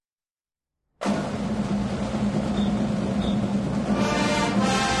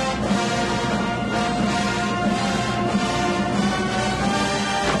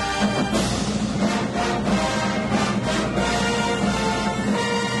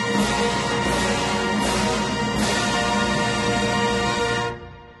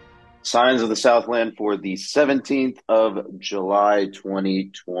Signs of the Southland for the 17th of July,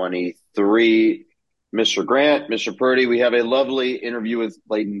 2023. Mr. Grant, Mr. Purdy, we have a lovely interview with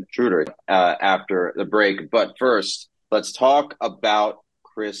Leighton Truder after the break. But first, let's talk about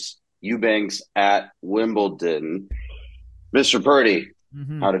Chris Eubanks at Wimbledon. Mr. Purdy,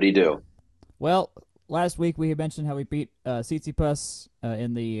 how did he do? Well, last week we had mentioned how we beat Tsitsipas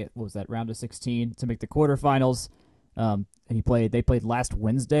in the what was that round of 16 to make the quarterfinals. And they played last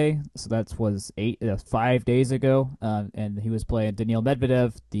Wednesday, so that was 5 days ago. And he was playing Daniil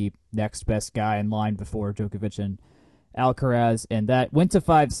Medvedev, the next best guy in line before Djokovic and Alcaraz, and that went to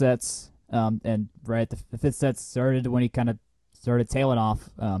 5 sets. And right at the fifth set started when he kind of started tailing off.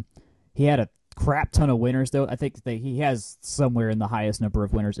 He had a crap ton of winners, though. I think he has somewhere in the highest number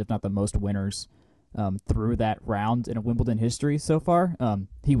of winners, if not the most winners, through that round in a Wimbledon history so far.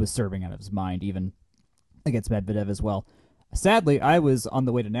 He was serving out of his mind, even against Medvedev as well. Sadly, I was on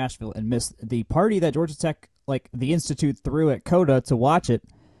the way to Nashville and missed the party that Georgia Tech, the Institute, threw at Coda to watch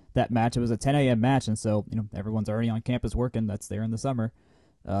that match. It was a 10 a.m. match, and so everyone's already on campus working. That's there in the summer,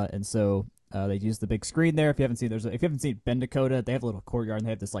 and so they used the big screen there. If you haven't seen been to Coda, they have a little courtyard and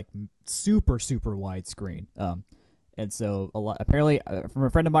they have this super super wide screen. And so apparently from a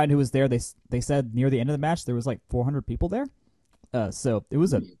friend of mine who was there, they said near the end of the match there was 400 people there. So it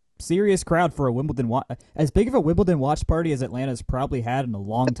was a serious crowd for a Wimbledon as big of a Wimbledon watch party as Atlanta's probably had in a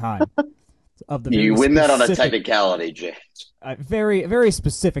long time. You win that on a technicality, James. Very very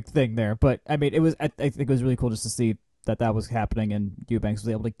specific thing there, but I mean it was. I think it was really cool just to see that was happening, and Eubanks was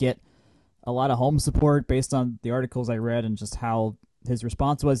able to get a lot of home support based on the articles I read and just how his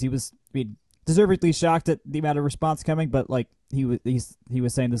response was. He was deservedly shocked at the amount of response coming, but he was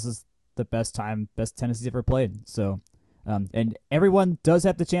saying this is the best tennis he's ever played. So. And everyone does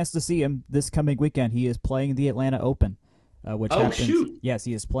have the chance to see him this coming weekend. He is playing the Atlanta Open, which happens. Shoot. Yes,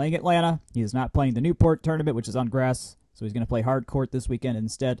 he is playing Atlanta. He is not playing the Newport tournament, which is on grass. So he's going to play hard court this weekend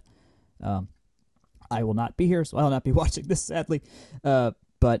instead. I will not be here, so I will not be watching this, sadly.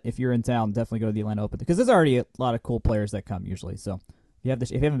 But if you're in town, definitely go to the Atlanta Open because there's already a lot of cool players that come usually. So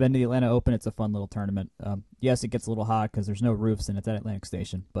if you haven't been to the Atlanta Open, it's a fun little tournament. Yes, it gets a little hot because there's no roofs and it's at Atlantic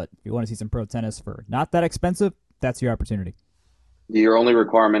Station. But if you want to see some pro tennis for not that expensive, that's your opportunity. Your only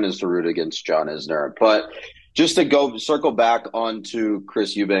requirement is to root against John Isner. But just to circle back onto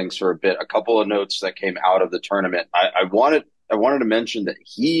Chris Eubanks for a bit, a couple of notes that came out of the tournament. I wanted to mention that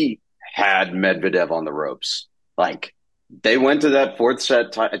he had Medvedev on the ropes. They went to that fourth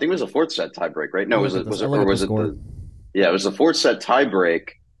set. I think it was a fourth set tiebreak, right? No, it was the fourth set tiebreak.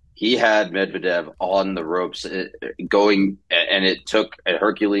 He had Medvedev on the ropes going, and it took a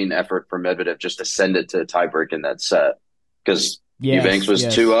Herculean effort for Medvedev just to send it to a tiebreak in that set because Eubanks was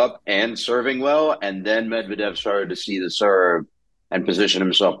 2-up and serving well, and then Medvedev started to see the serve and position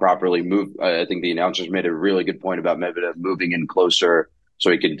himself properly. I think the announcers made a really good point about Medvedev moving in closer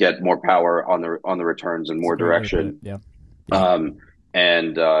so he could get more power on the returns and more direction. Yeah.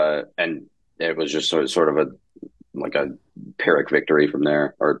 And it was just sort of a Pyrrhic victory from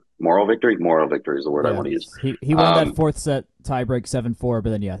there, or moral victory. Moral victory is the word I want to use. He won that fourth set tiebreak 7-4,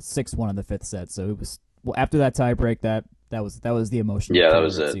 but then 6-1 in the fifth set. So it was after that tiebreak that was the emotional. Yeah, that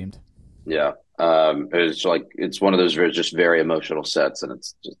was it. Seemed. Yeah, it was it's one of those just very emotional sets, and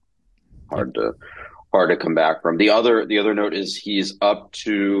it's just hard to come back from. The other note is he's up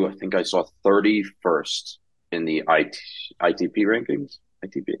to, I think I saw 31st in the ITP rankings.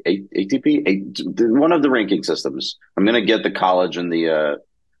 ATP, one of the ranking systems. I'm going to get the college and the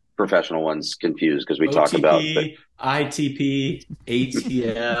professional ones confused because we talk about ITP,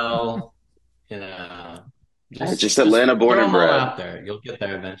 ATL. Just Atlanta born and bred. Out there, you'll get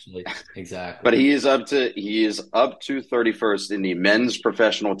there eventually. Exactly. But he is up to 31st in the men's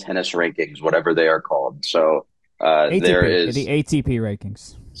professional tennis rankings, whatever they are called. So there is the ATP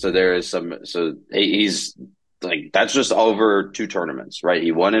rankings. So there is some. So he's. That's just over 2 tournaments, right?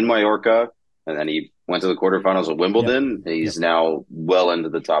 He won in Mallorca, and then he went to the quarterfinals of Wimbledon. Yep. He's now well into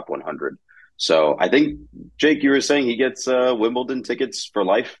the top 100. So I think, Jake, you were saying he gets Wimbledon tickets for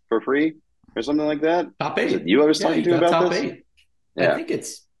life for free or something like that? Top 8. Was it you I was talking to about top this? 8. Yeah. I think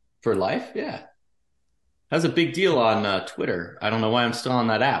it's for life, yeah. That's a big deal on Twitter. I don't know why I'm still on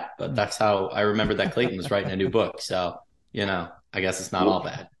that app, but that's how I remember that Clayton was writing a new book. So, I guess it's not all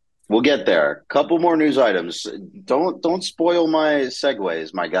bad. We'll get there. Couple more news items. Don't spoil my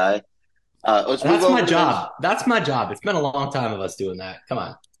segues, my guy. That's my job. That's my job. It's been a long time of us doing that. Come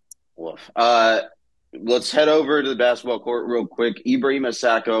on. Woof. Let's head over to the basketball court real quick. Ibrahim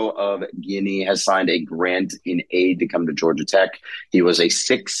Asako of Guinea has signed a grant in aid to come to Georgia Tech. He was a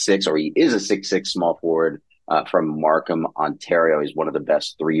 6'6", or he is a 6'6" small forward from Markham, Ontario. He's one of the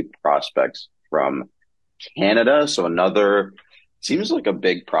best three prospects from Canada. So another seems like a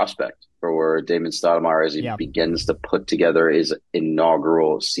big prospect for Damon Stoudemire as he Yeah. begins to put together his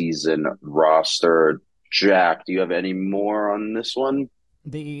inaugural season roster. Jack, do you have any more on this one?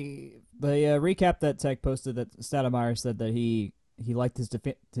 The recap that Tech posted, that Stoudemire said that he liked his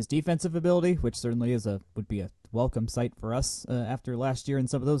defensive ability, which certainly would be a welcome sight for us after last year in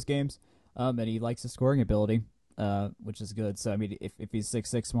some of those games. And he likes his scoring ability, which is good. So I mean, if he's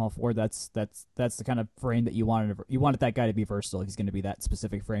 6'6", small forward, that's the kind of frame that you wanted that guy to be versatile. He's going to be that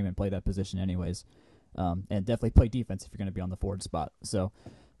specific frame and play that position anyways, and definitely play defense if you're going to be on the forward spot. So,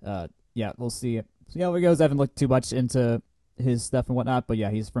 yeah, we'll see how it goes. I haven't looked too much into his stuff and whatnot, but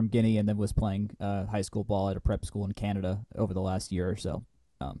yeah, he's from Guinea and then was playing high school ball at a prep school in Canada over the last year or so.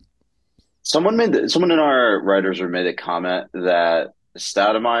 Someone in our writers room made a comment that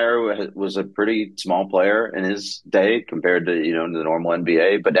Stoudemire was a pretty small player in his day compared to the normal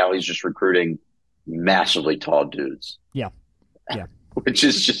NBA, but now he's just recruiting massively tall dudes. Yeah, yeah. Which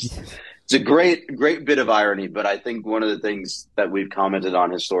is just it's a great bit of irony. But I think one of the things that we've commented on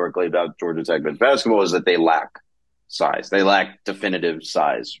historically about Georgia Tech men's basketball is that they lack size. They lack definitive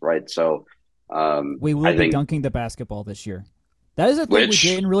size, right? So we will be dunking the basketball this year. That is a thing we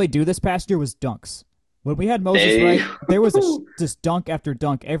didn't really do this past year was dunks. When we had Moses Wright, there was just dunk after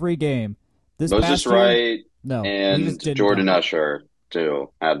dunk every game. Moses Wright and Jordan dunk. Usher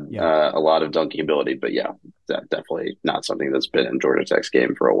too had a lot of dunking ability, but yeah, that definitely not something that's been in Georgia Tech's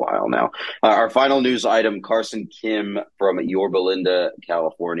game for a while now. Our final news item: Carson Kim from Yorba Linda,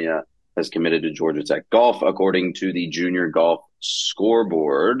 California, has committed to Georgia Tech golf. According to the Junior Golf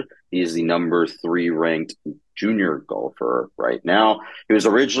Scoreboard, he is the number 3 ranked junior golfer right now. He was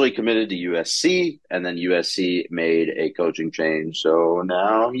originally committed to USC, and then USC made a coaching change, so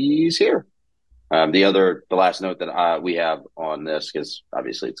now he's here. The last note that we have on this, because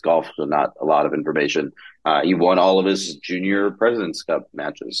obviously it's golf, so not a lot of information. He won all of his junior President's Cup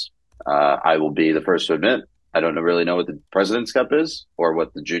matches. I will be the first to admit, I don't really know what the President's Cup is or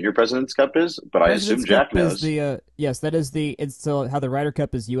what the Junior President's Cup is, but I assume Jack knows. Yes, that is it's so how the Ryder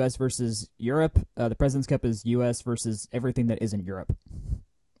Cup is U.S. versus Europe. The President's Cup is U.S. versus everything that isn't Europe.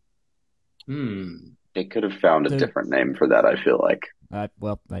 They could have found a different name for that, I feel like.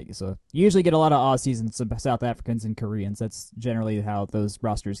 So you usually get a lot of Aussies and some South Africans and Koreans. That's generally how those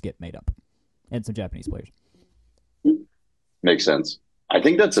rosters get made up, and some Japanese players. Makes sense. I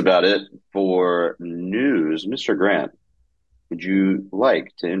think that's about it for news. Mr. Grant, would you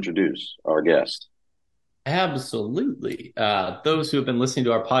like to introduce our guest? Absolutely. Those who have been listening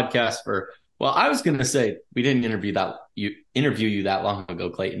to our podcast I was going to say we didn't interview you that long ago,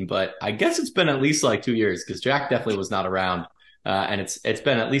 Clayton, but I guess it's been at least like 2 years because Jack definitely was not around. And it's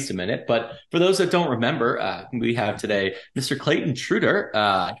been at least a minute. But for those that don't remember, we have today Mr. Clayton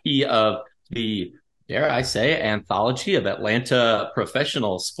Truder. He of the, dare I say, anthology of Atlanta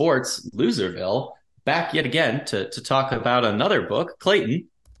professional sports, Loserville, back yet again to talk about another book. Clayton,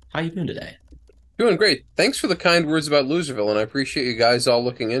 how you doing today? Doing great. Thanks for the kind words about Loserville, and I appreciate you guys all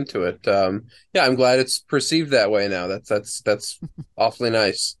looking into it. Yeah, I'm glad it's perceived that way now. That's awfully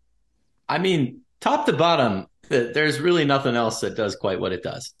nice. I mean, top to bottom, there's really nothing else that does quite what it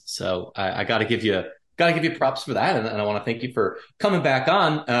does. So I got to give you props for that, and I want to thank you for coming back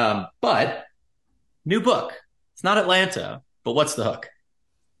on. But new book. It's not Atlanta, but what's the hook?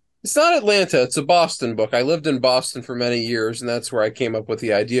 It's not Atlanta. It's a Boston book. I lived in Boston for many years, and that's where I came up with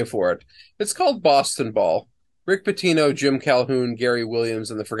the idea for it. It's called Boston Ball. Rick Pitino, Jim Calhoun, Gary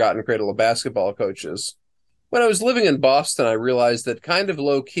Williams, and the Forgotten Cradle of Basketball coaches. When I was living in Boston, I realized that kind of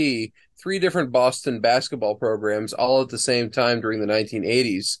low-key, 3 different Boston basketball programs, all at the same time during the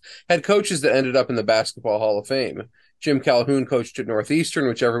 1980s, had coaches that ended up in the Basketball Hall of Fame. Jim Calhoun coached at Northeastern,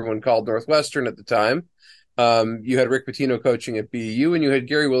 which everyone called Northwestern at the time. You had Rick Pitino coaching at BU, and you had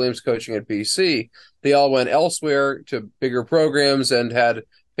Gary Williams coaching at BC. They all went elsewhere to bigger programs and had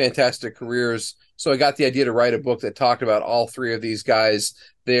fantastic careers. So I got the idea to write a book that talked about all 3 of these guys,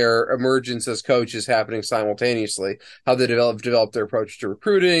 their emergence as coaches happening simultaneously, how they developed their approach to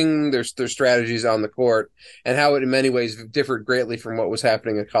recruiting, their strategies on the court, and how it in many ways differed greatly from what was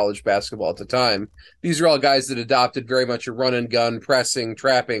happening in college basketball at the time. These are all guys that adopted very much a run and gun, pressing,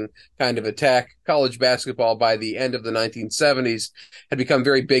 trapping kind of attack. College basketball by the end of the 1970s had become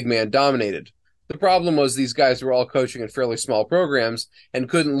very big man dominated. The problem was these guys were all coaching in fairly small programs and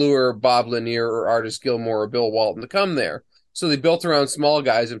couldn't lure Bob Lanier or Artis Gilmore or Bill Walton to come there. So they built around small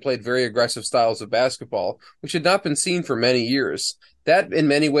guys and played very aggressive styles of basketball, which had not been seen for many years. That, in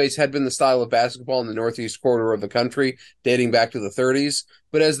many ways, had been the style of basketball in the northeast corridor of the country, dating back to the 30s.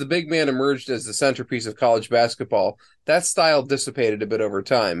 But as the big man emerged as the centerpiece of college basketball, that style dissipated a bit over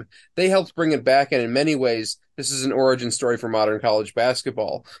time. They helped bring it back, and in many ways, this is an origin story for modern college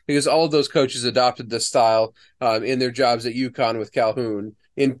basketball because all of those coaches adopted this style in their jobs at UConn with Calhoun,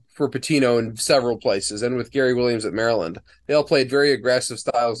 in for Pitino in several places, and with Gary Williams at Maryland. They all played very aggressive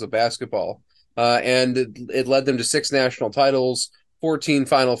styles of basketball, and it led them to 6 national titles, 14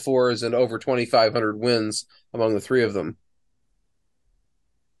 Final Fours, and over 2,500 wins among the three of them.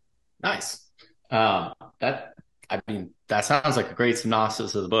 Nice. That I mean, that sounds like a great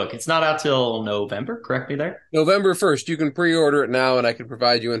synopsis of the book. It's not out till November, correct me there? November 1st. You can pre-order it now, and I can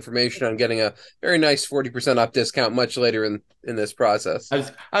provide you information on getting a very nice 40% off discount much later in this process.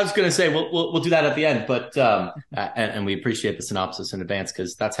 I was going to say we'll do that at the end, but and we appreciate the synopsis in advance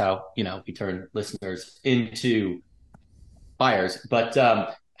because that's how we turn listeners into buyers. But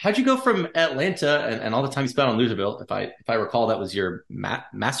how'd you go from Atlanta and all the time you spent on Loserville? If I recall, that was your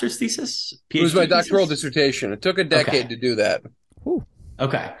master's thesis, PhD It was my thesis? doctoral dissertation. It took a decade to do that. Whew.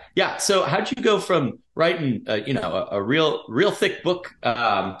 Okay, yeah. So how'd you go from writing a real thick book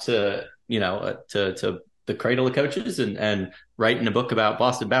to the Cradle of Coaches and writing a book about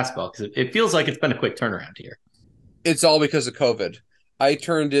Boston basketball? Because it feels like it's been a quick turnaround here. It's all because of COVID. I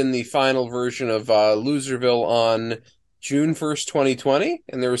turned in the final version of Loserville on June 1st, 2020,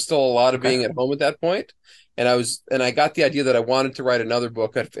 and there was still a lot of being at home at that point. And I got the idea that I wanted to write another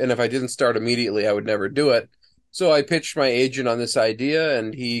book, and if I didn't start immediately, I would never do it. So I pitched my agent on this idea,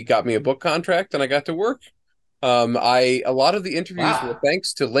 and he got me a book contract, and I got to work. A lot of the interviews were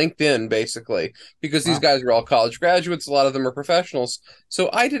thanks to LinkedIn, basically, because these guys are all college graduates. A lot of them are professionals. So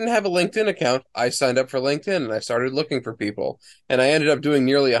I didn't have a LinkedIn account. I signed up for LinkedIn and I started looking for people. And I ended up doing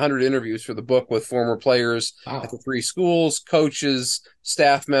nearly 100 interviews for the book with former players at the 3 schools, coaches,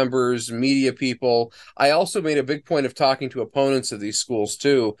 staff members, media people. I also made a big point of talking to opponents of these schools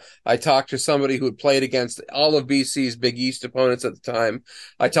too. I talked to somebody who had played against all of BC's Big East opponents at the time.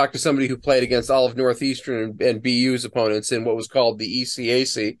 I talked to somebody who played against all of Northeastern and BU's opponents in what was called the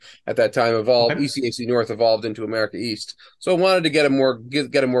ECAC at that time. ECAC North evolved into America East. So I wanted to get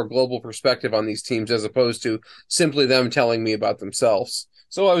a more global perspective on these teams as opposed to simply them telling me about themselves.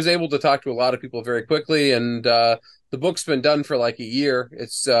 So I was able to talk to a lot of people very quickly, and the book's been done for like a year.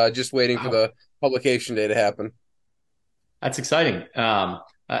 It's just waiting for the publication day to happen. That's exciting. I'll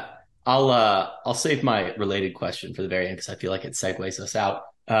save my related question for the very end because I feel like it segues us out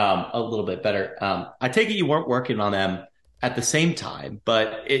a little bit better. I take it you weren't working on them at the same time,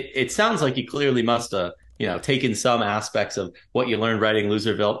 but it sounds like you clearly must have taken some aspects of what you learned writing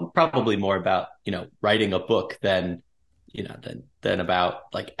Loserville, probably more about writing a book than about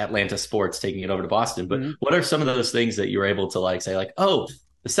like Atlanta sports taking it over to Boston. But what are some of those things that you were able to say, oh,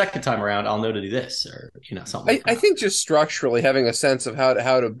 the second time around, I'll know to do this, or something like that? I think just structurally having a sense of how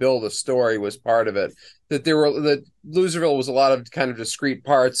to build a story was part of it. That Loserville was a lot of kind of discrete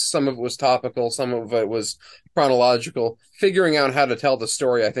parts. Some of it was topical, some of it was chronological. Figuring out how to tell the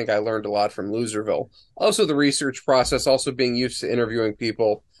story, I think I learned a lot from Loserville. Also, the research process, also being used to interviewing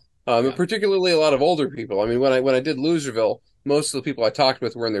people. And particularly a lot of older people. I mean, when I did Loserville, most of the people I talked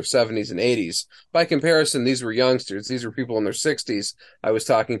with were in their 70s and 80s. By comparison, these were youngsters. These were people in their 60s I was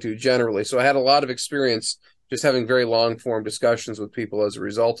talking to generally. So I had a lot of experience just having very long-form discussions with people as a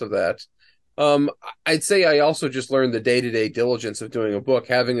result of that. I'd say I also just learned the day-to-day diligence of doing a book,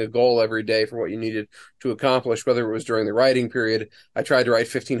 having a goal every day for what you needed to accomplish, whether it was during the writing period. I tried to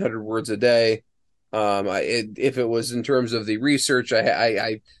write 1,500 words a day. If it was in terms of the research,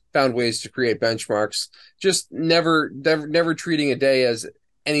 I found ways to create benchmarks. Just never treating a day as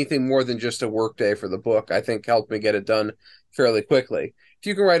anything more than just a work day for the book, I think helped me get it done fairly quickly. If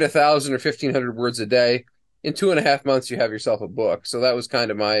you can write 1,000 or 1,500 words a day, in 2.5 months you have yourself a book. So that was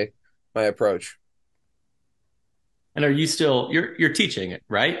kind of my approach. And are you still you're teaching it,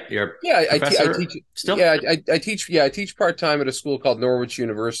 right? You're I teach still. I teach part-time at a school called Norwich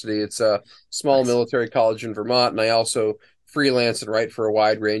University. It's a small military college in Vermont, and I also freelance and write for a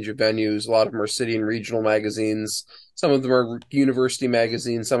wide range of venues. A lot of them are city and regional magazines. Some of them are university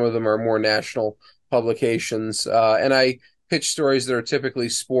magazines. Some of them are more national publications. And I pitch stories that are typically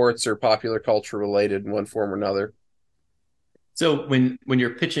sports or popular culture related in one form or another. So when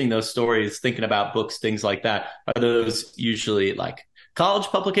you're pitching those stories, thinking about books, things like that, are those usually like college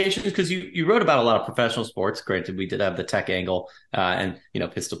publications? Because you wrote about a lot of professional sports. Granted, we did have the tech angle and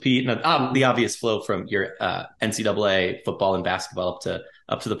Pistol Pete and the obvious flow from your NCAA football and basketball up to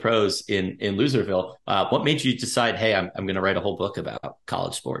up to the pros in Loserville. What made you decide, hey, I'm going to write a whole book about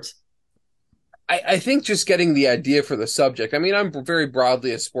college sports? I think just getting the idea for the subject. I mean, I'm very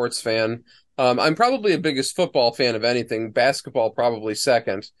broadly a sports fan. I'm probably the biggest football fan of anything, basketball probably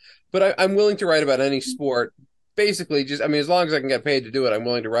second, but I'm willing to write about any sport. Basically, just, I mean, as long as I can get paid to do it, I'm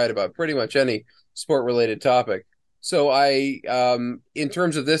willing to write about pretty much any sport related topic. So in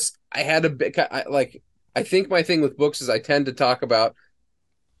terms of this, I had a bit, I think my thing with books is I tend to talk about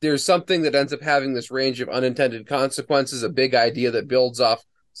there's something that ends up having this range of unintended consequences, a big idea that builds off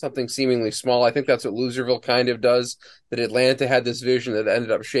something seemingly small. I think that's what Loserville kind of does, that Atlanta had this vision that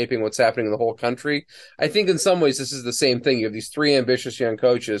ended up shaping what's happening in the whole country. I think in some ways this is the same thing. You have these three ambitious young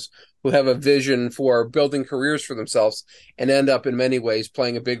coaches who have a vision for building careers for themselves and end up in many ways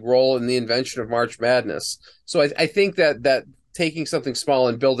playing a big role in the invention of March Madness. So I think that taking something small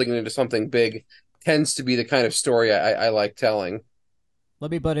and building it into something big tends to be the kind of story I like telling. Let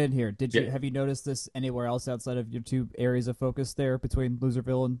me butt in here. Yeah. Have you noticed this anywhere else outside of your two areas of focus there between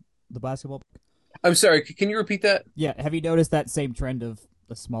Loserville and the basketball? I'm sorry, can you repeat that? Yeah, have you noticed that same trend of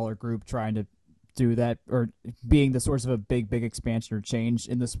a smaller group trying to do that or being the source of a big expansion or change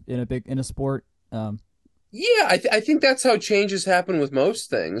in a sport? Yeah, I think that's how changes happen with most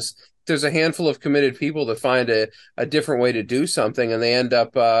things. There's a handful of committed people that find a different way to do something, and they end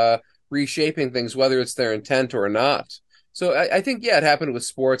up reshaping things, whether it's their intent or not. So I think, yeah, it happened with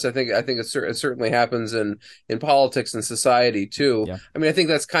sports. I think it certainly happens in politics and society too. Yeah, I mean, I think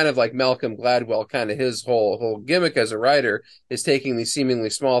that's kind of like Malcolm Gladwell, kind of his whole gimmick as a writer is taking these seemingly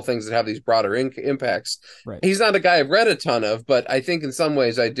small things that have these broader impacts. right. He's not a guy I've read a ton of, but I think in some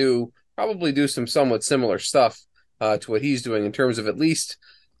ways I do probably do some somewhat similar stuff to what he's doing in terms of at least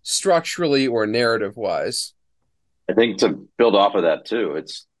structurally or narrative wise. I think to build off of that too,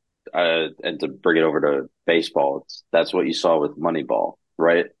 it's and to bring it over to baseball, that's what you saw with Moneyball,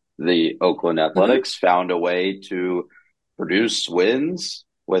 right? The Oakland Mm-hmm. Athletics found a way to produce wins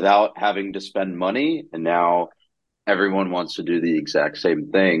without having to spend money, and now everyone wants to do the exact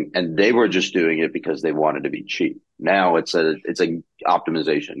same thing, and they were just doing it because they wanted to be cheap. Now it's a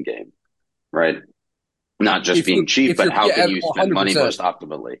optimization game, right? Not just being cheap, If but you're how yeah, can you spend money 100%. most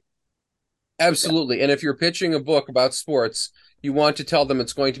optimally? Yeah. Absolutely. And if you're pitching a book about sports, you want to tell them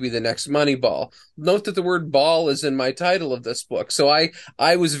it's going to be the next Moneyball. Note that the word ball is in my title of this book. So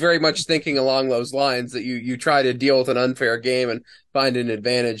I was very much thinking along those lines that you try to deal with an unfair game and find an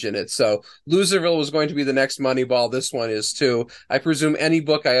advantage in it. So Loserville was going to be the next Moneyball. This one is too. I presume any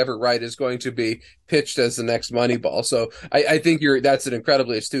book I ever write is going to be pitched as the next Moneyball. So I think that's an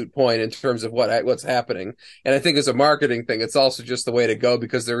incredibly astute point in terms of what's happening. And I think as a marketing thing, it's also just the way to go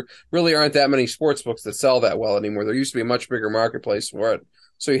because there really aren't that many sports books that sell that well anymore. There used to be a much bigger marketplace for it.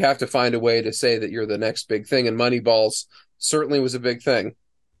 So you have to find a way to say that you're the next big thing. And Moneyballs certainly was a big thing.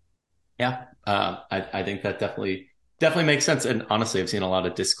 Yeah, I think that definitely makes sense. And honestly, I've seen a lot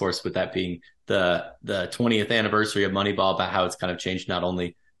of discourse with that being the 20th anniversary of Moneyball about how it's kind of changed not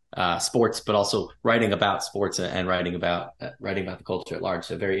only sports but also writing about sports and writing about the culture at large.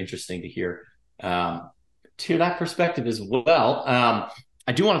 So very interesting to hear to that perspective as well.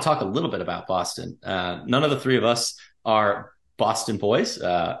 I do want to talk a little bit about Boston. None of the three of us are Boston boys.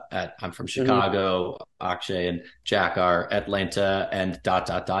 I'm from Mm-hmm. Chicago. Akshay and Jack are Atlanta and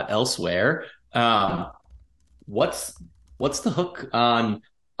elsewhere. What's what's the hook on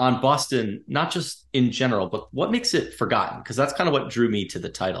Boston? Not just in general, but what makes it forgotten? Because that's kind of what drew me to the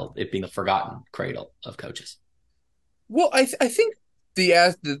title, it being the forgotten cradle of coaches. Well, I think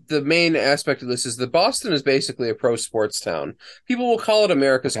the main aspect of this is that Boston is basically a pro sports town. People will call it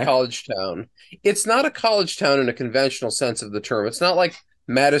America's Okay. college town. It's not a college town in a conventional sense of the term. It's not like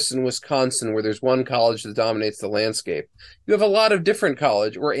Madison, Wisconsin, where there's one college that dominates the landscape. You have a lot of different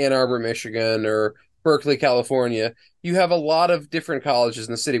college, or Ann Arbor, Michigan, or Berkeley, California. You have a lot of different colleges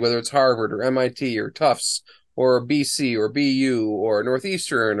in the city, whether it's Harvard or MIT or Tufts or BC or BU or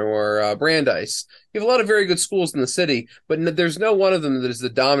Northeastern or Brandeis. You have a lot of very good schools in the city, but there's no one of them that is the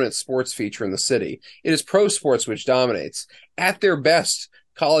dominant sports feature in the city. It is pro sports which dominates. At their best,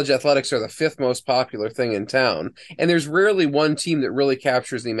 college athletics are the fifth most popular thing in town. And there's rarely one team that really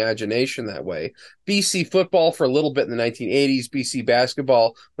captures the imagination that way. BC football for a little bit in the 1980s, BC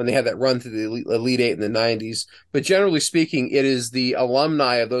basketball when they had that run to the Elite Eight in the 90s. But generally speaking, it is the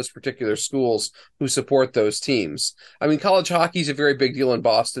alumni of those particular schools who support those teams. I mean, college hockey is a very big deal in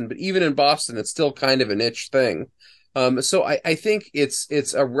Boston, but even in Boston, it's still kind of a niche thing. So I think it's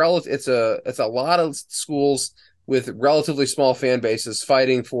a lot of schools with relatively small fan bases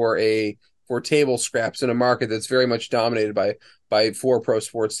fighting for table scraps in a market that's very much dominated by four pro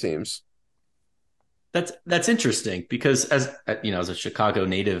sports teams. That's interesting because as a Chicago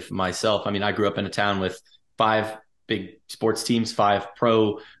native myself, I mean, I grew up in a town with five big sports teams, five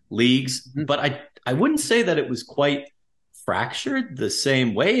pro leagues, Mhm. but I wouldn't say that it was quite fractured the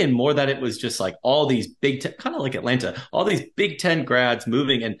same way, and more that it was just like all these kind of like Atlanta, all these Big Ten grads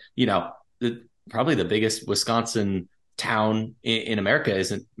moving, and probably the biggest Wisconsin town in America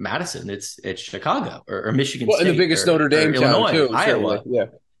isn't Madison, it's Chicago or Michigan Well, and the State biggest Notre or Dame town Illinois, too, certainly. Iowa. Yeah.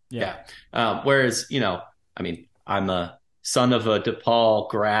 Yeah. Yeah. Whereas, I mean, I'm a son of a DePaul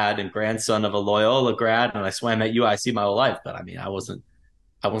grad and grandson of a Loyola grad, and I swam at UIC my whole life. But I mean, I wasn't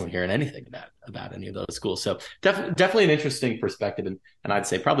hearing anything about any of those schools. So definitely an interesting perspective, and I'd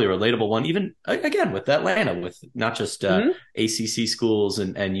say probably a relatable one, even again with Atlanta, with not just Hmm. ACC schools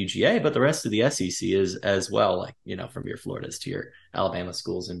and UGA, but the rest of the SEC is as well. Like from your Floridas to your Alabama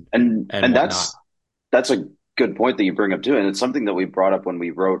schools and And whatnot. that's a good point that you bring up too, and it's something that we brought up when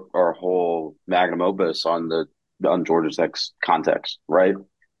we wrote our whole magnum opus on Georgia Tech's context, right?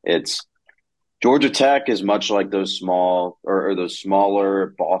 It's Georgia Tech is much like those or those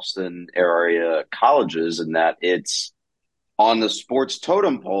smaller Boston area colleges in that it's on the sports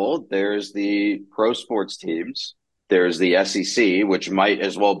totem pole. There's the pro sports teams. There's the SEC, which might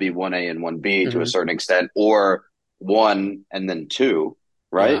as well be 1A and 1B to a Hmm. certain extent, or one and then two,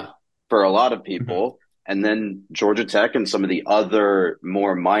 right? Yeah. For a lot of Mhm. people. And then Georgia Tech and some of the other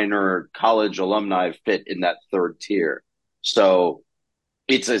more minor college alumni fit in that third tier. So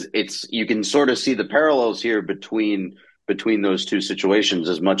it's you can sort of see the parallels here between those two situations.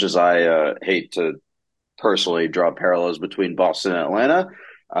 As much as I hate to personally draw parallels between Boston and Atlanta,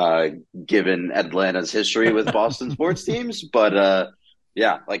 uh, given Atlanta's history with Boston sports teams, but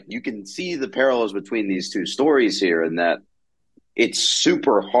yeah, like you can see the parallels between these two stories here, and that it's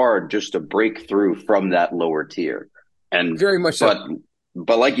super hard just to break through from that lower tier. And Very much so.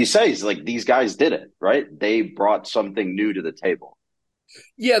 but like you say, it's like these guys did it, right? They brought something new to the table.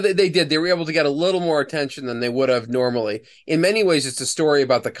 Yeah, they did. They were able to get a little more attention than they would have normally. In many ways, it's a story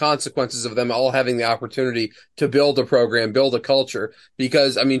about the consequences of them all having the opportunity to build a program, build a culture.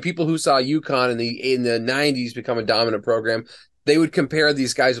 Because I mean, people who saw UConn in the '90s become a dominant program, they would compare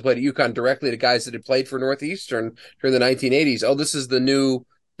these guys who played at UConn directly to guys that had played for Northeastern during the 1980s. Oh, this is the new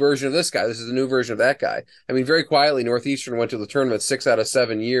version of this guy. This is the new version of that guy. I mean, very quietly, Northeastern went to the tournament 6 out of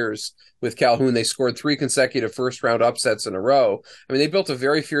 7 years with Calhoun. They scored 3 consecutive first round upsets in a row. I mean, they built a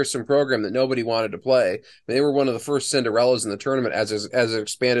very fearsome program that nobody wanted to play. I mean, they were one of the first Cinderellas in the tournament as it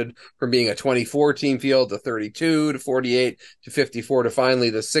expanded from being a 24 team field to 32 to 48 to 54 to finally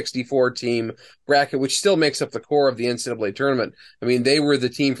the 64 team bracket, which still makes up the core of the NCAA tournament. I mean, they were the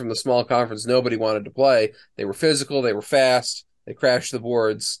team from the small conference nobody wanted to play. They were physical, they were fast, they crashed the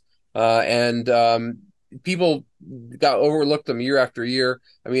boards, and people got overlooked them year after year.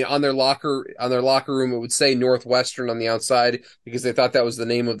 I mean, on their locker room, it would say Northwestern on the outside because they thought that was the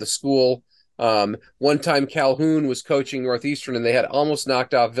name of the school. One time Calhoun was coaching Northeastern and they had almost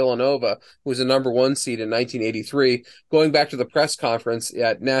knocked off Villanova, who was a number one seed in 1983. Going back to the press conference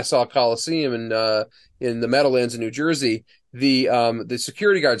at Nassau Coliseum in the Meadowlands in New Jersey, the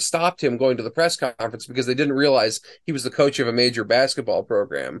security guard stopped him going to the press conference because they didn't realize he was the coach of a major basketball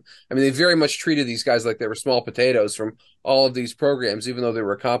program. I mean, they very much treated these guys like they were small potatoes from all of these programs, even though they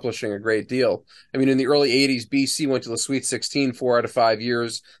were accomplishing a great deal. I mean, in the early 80s, BC went to the Sweet 16 4 out of 5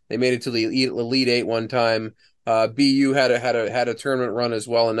 years. They made it to the Elite Eight one time. BU had a tournament run as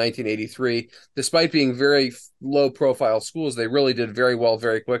well in 1983. Despite being very low profile schools, they really did very well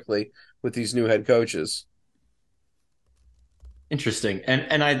very quickly with these new head coaches. Interesting.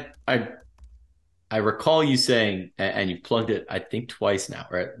 And I recall you saying, and you plugged it, I think twice now,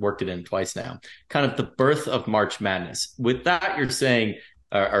 or worked it in twice now, kind of the birth of March Madness. With that, you're saying,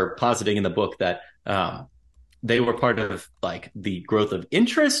 or positing in the book that they were part of like the growth of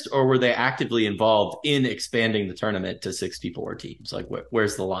interest, or were they actively involved in expanding the tournament to 64 teams? Like,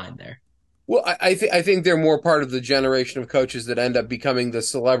 where's the line there? Well, I think they're more part of the generation of coaches that end up becoming the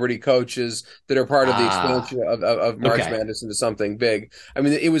celebrity coaches that are part of the Ah, expansion of March okay, Madness into something big. I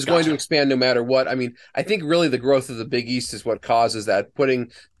mean, it was going to gotcha. expand no matter what. I mean, I think really the growth of the Big East is what causes that. Putting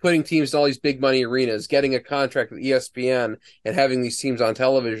teams in all these big money arenas, getting a contract with ESPN, and having these teams on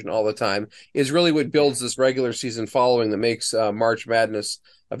television all the time is really what builds this regular season following that makes March Madness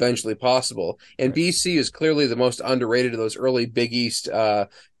eventually possible. And BC is clearly the most underrated of those early Big East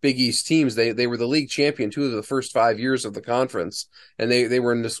teams. They were the league champion 2 of the first 5 years of the conference, and they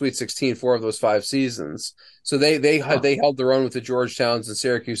were in the Sweet 16 4 of those 5 seasons. So they Oh. held their own with the Georgetowns and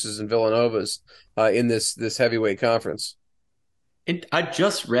Syracuses and Villanovas in this heavyweight conference. I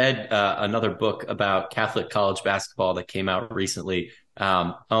just read another book about Catholic college basketball that came out recently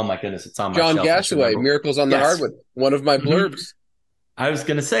Oh my goodness, it's on my John shelf. I should Gasaway, remember. Miracles on the Yes. Hardwood, one of my Mhm. blurbs. I was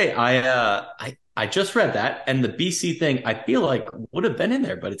gonna say I just read that, and the BC thing I feel like would have been in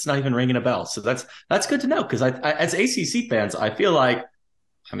there, but it's not even ringing a bell. So that's good to know because I as ACC fans, I feel like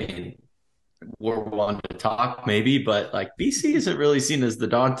I mean we're one to talk maybe, but like BC isn't really seen as the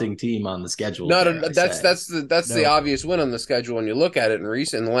daunting team on the schedule. Not Dare a, I that's say? the No. obvious win on the schedule when you look at it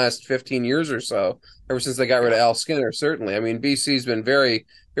in the last 15 years or so, ever since they got rid of Yeah. Al Skinner. Certainly, I mean BC's been very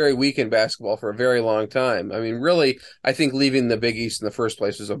weak in basketball for a very long time. I mean, really, I think leaving the Big East in the first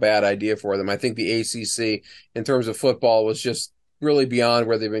place was a bad idea for them. I think the ACC in terms of football was just really beyond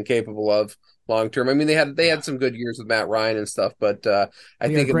where they've been capable of long term. I mean, they had some good years with Matt Ryan and stuff, but I We are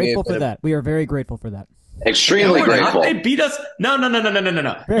think it may have grateful for been that. We are very grateful for that. No, Extremely we're not. They grateful. beat us. No, no, no, no, no, no, no,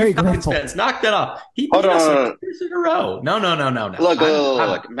 no. Very You Falcons grateful. fans, knock that off. He Hold beat on, us hold like on. 2 years in a row. No, no, no, no, no. Look, I'm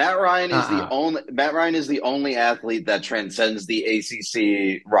look. uh-uh. Matt Ryan is the only athlete that transcends the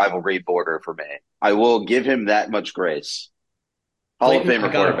ACC rivalry border for me. I will give him that much grace. Hall of Clayton,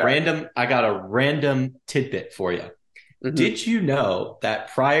 Famer quarterback. I got a random tidbit for you. Mhm. Did you know that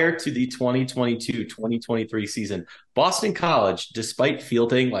prior to the 2022-2023 season, Boston College, despite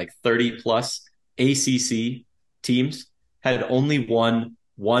fielding like 30 plus ACC teams, had only won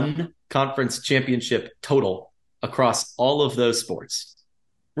one conference championship total across all of those sports?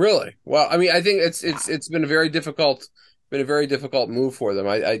 Really? Well, I mean, I think Yeah. it's been a very difficult move for them.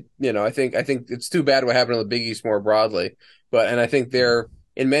 I think it's too bad what happened to the Big East more broadly, and I think they're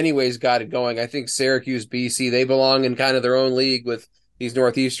in many ways got it going. I think Syracuse, BC, they belong in kind of their own league with these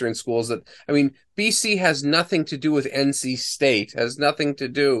Northeastern schools. That I mean, BC has nothing to do with NC State, has nothing to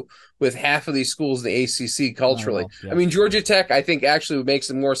do with half of these schools in the ACC Not at culturally. all. I Yeah. mean, Georgia Tech, I think actually makes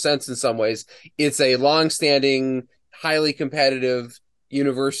more sense in some ways. It's a long-standing, highly competitive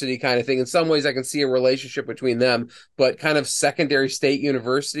university kind of thing. In some ways, I can see a relationship between them, but kind of secondary state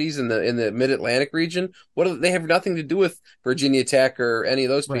universities in the Mid Atlantic region, they have nothing to do with Virginia Tech or any of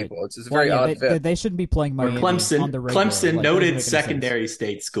those Right. people. It's a Well, very yeah, odd fit. they shouldn't be playing Or Miami on the regular. Clemson, Like that doesn't noted make any sense. secondary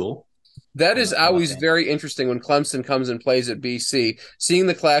state school. That is I'm a always fan. very interesting when Clemson comes and plays at BC, seeing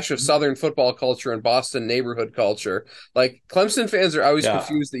the clash of Southern football culture and Boston neighborhood culture. Like Clemson fans are always Yeah.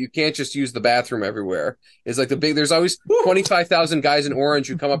 confused that you can't just use the bathroom everywhere. It's like there's always 25,000 guys in orange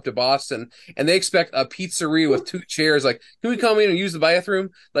who come up to Boston and they expect a pizzeria with two chairs. Like, can we come in and use the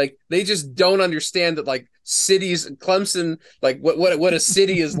bathroom? Like, they just don't understand that like cities, Clemson, like what a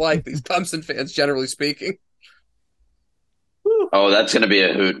city is like, these Clemson fans, generally speaking. Oh, that's going to be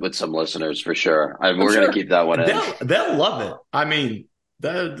a hoot with some listeners for sure. I'm We're going to sure. keep that one in. They'll love it. I mean, I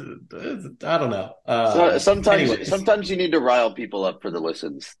don't know. So Anyways, sometimes you need to rile people up for the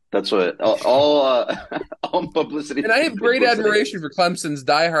listens. That's what all publicity And I is have good great publicity. admiration for Clemson's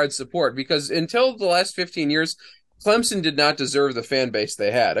diehard support because until the last 15 years, Clemson did not deserve the fan base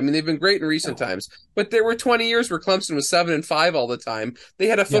they had. I mean, they've been great in recent times, but there were 20 years where Clemson was 7-5 all the time. They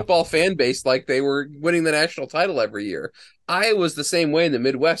had a Yeah. football fan base like they were winning the national title every year. Iowa was the same way in the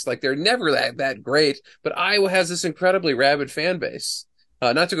Midwest. Like they're never that great, but Iowa has this incredibly rabid fan base.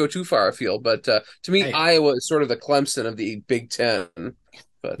 Not to go too far afield, but to me, hey, Iowa is sort of the Clemson of the Big Ten.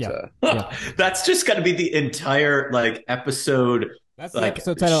 But Yeah. Yeah. that's just going to be the entire like episode, That's the like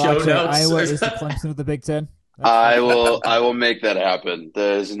episode title. show Actually, notes. Iowa is the Clemson of the Big Ten. I will make that happen.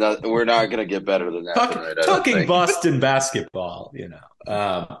 We're not going to get better than that tonight, I don't Talking think. Boston basketball, you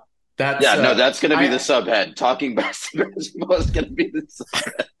know. That's Yeah, no, that's going to be the I, subhead. Talking basketball is going to be the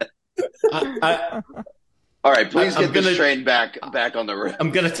subhead. I, All right, please I'm get this gonna- train back on the road. I'm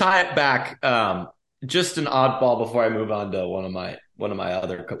gonna tie it back. Just an oddball before I move on to one of my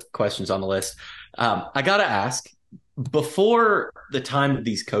other questions on the list. I gotta ask, before the time of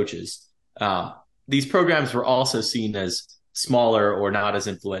these coaches, these programs were also seen as smaller or not as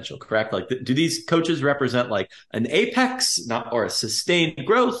influential, correct? Like, do these coaches represent like an apex, not or a sustained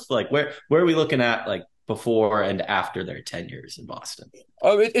growth? Like, where are we looking at, like before and after their tenures in Boston?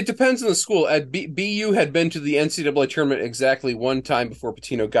 Oh, it depends on the school. At BU had been to the NCAA tournament exactly one time before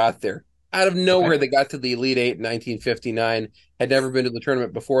Patino got there. Out of nowhere, Okay. they got to the Elite Eight in 1959. Had never been to the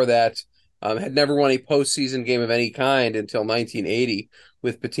tournament before that. Had never won a postseason game of any kind until 1980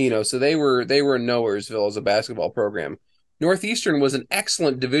 with Patino. So they were in Nowheresville as a basketball program. Northeastern was an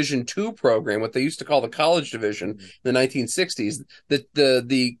excellent Division II program, what they used to call the college division in the 1960s.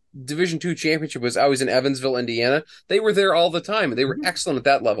 The Division II championship was always in Evansville, Indiana. They were there all the time, and they were excellent at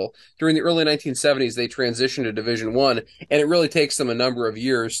that level. During the early 1970s, they transitioned to Division I, and it really takes them a number of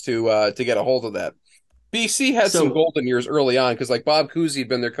years to get a hold of that. BC had some So golden years early on because, like, Bob Cousy had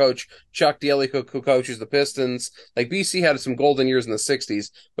been their coach, Chuck Daly, who coaches the Pistons. Like, BC had some golden years in the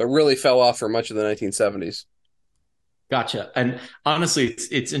 60s, but really fell off for much of the 1970s. Gotcha. And honestly,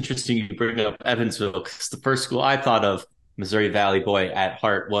 it's interesting you bring up Evansville because the first school I thought of, Missouri Valley boy at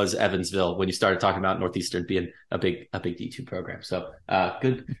heart, was Evansville when you started talking about Northeastern being a big D2 program. So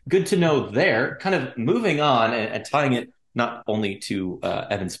good to know there. Kind of moving on and tying it not only to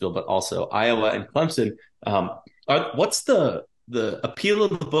Evansville but also Iowa and Clemson. What's the appeal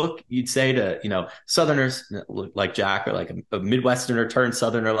of the book, you'd say, to Southerners like Jack, or like a Midwesterner turned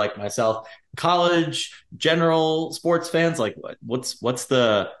Southerner like myself, college general sports fans? Like what's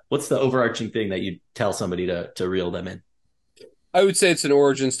the overarching thing that you tell somebody to reel them in? I would say it's an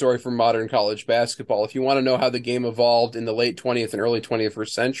origin story for modern college basketball. If you want to know how the game evolved in the late 20th and early 21st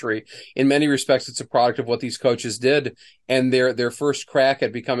century, in many respects, it's a product of what these coaches did. And their first crack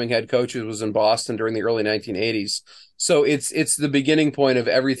at becoming head coaches was in Boston during the early 1980s. So it's the beginning point of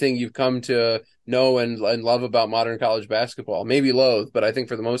everything you've come to know and love about modern college basketball. Maybe loathe, but I think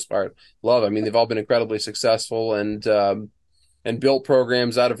for the most part, love. I mean, they've all been incredibly successful and built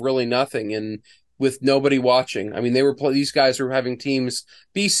programs out of really nothing. And with nobody watching. I mean, these guys were having teams.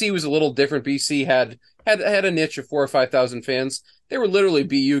 BC was a little different. BC had a niche of 4,000 or 5,000 fans. They were literally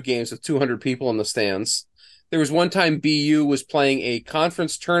BU games with 200 people in the stands. There was one time BU was playing a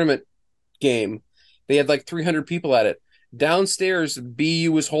conference tournament game. They had like 300 people at it. Downstairs,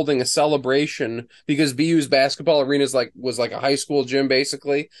 BU was holding a celebration because BU's basketball arena was like a high school gym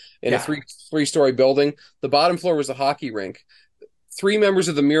basically in a three-story building. The bottom floor was a hockey rink. 3 members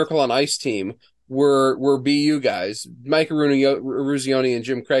of the Miracle on Ice team were BU guys, Mike Eruzione and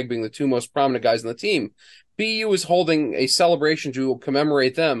Jim Craig being the 2 most prominent guys on the team. BU was holding a celebration to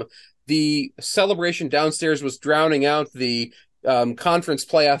commemorate them. The celebration downstairs was drowning out the conference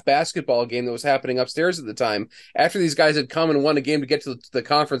playoff basketball game that was happening upstairs at the time. After these guys had come and won a game to get to the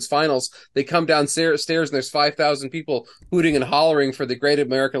conference finals, they come downstairs and there's 5,000 people hooting and hollering for the great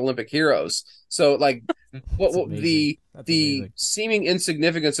American Olympic heroes. So like the seeming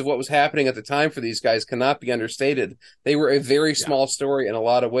insignificance of what was happening at the time for these guys cannot be understated. They were a very small story in a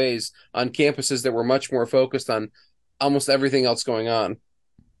lot of ways on campuses that were much more focused on almost everything else going on.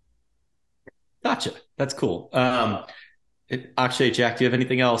 Gotcha. That's cool. Akshay, Jack, do you have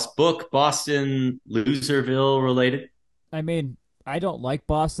anything else? Book, Boston, Loserville related? I mean, I don't like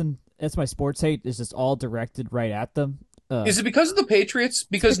Boston. That's my sports hate. Is just all directed right at them. Is it because of the Patriots?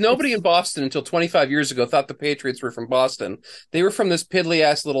 Because nobody in Boston until 25 years ago thought the Patriots were from Boston. They were from this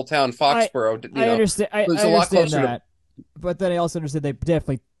piddly-ass little town, Foxborough. I understand. I understand that. But then I also understand they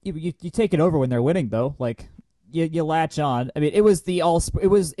definitely you take it over when they're winning, though. Like you latch on. I mean, it was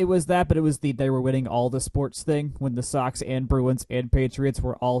that, but it was they were winning all the sports thing when the Sox and Bruins and Patriots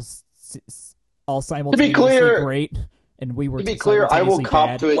were all simultaneously great. And we were, to be clear, I will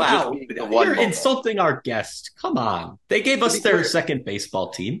cop to it. Wow, you're insulting our guest. Come on. They gave us their second baseball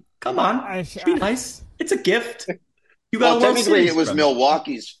team. Come on. Be nice. It's a gift. You got technically, it was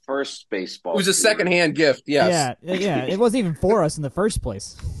Milwaukee's first baseball. It was a secondhand gift, yes. Yeah. It wasn't even for us in the first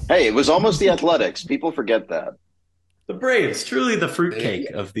place. Hey, it was almost the Athletics. People forget that. The Braves, truly the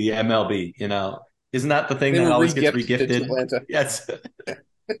fruitcake of the MLB, Isn't that the thing that always gets regifted? Yes.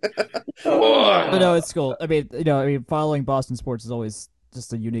 But no, it's cool. I mean, following Boston sports is always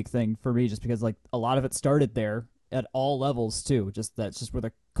just a unique thing for me, just because like a lot of it started there at all levels too. That's just where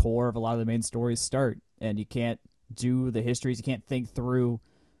the core of a lot of the main stories start, and you can't do the histories, you can't think through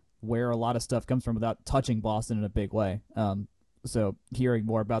where a lot of stuff comes from without touching Boston in a big way. So hearing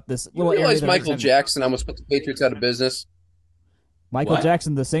more about this, you realize Michael Jackson almost put the Patriots out of business. Michael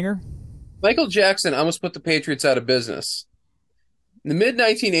Jackson, the singer. Michael Jackson almost put the Patriots out of business. In the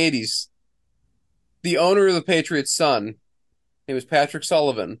mid-1980s, the owner of the Patriots' son, it was Patrick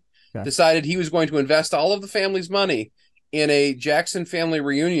Sullivan, decided he was going to invest all of the family's money in a Jackson family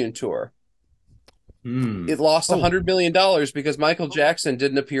reunion tour. It lost $100 million because Michael Jackson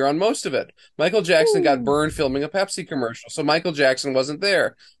didn't appear on most of it. Michael Jackson got burned filming a Pepsi commercial, so Michael Jackson wasn't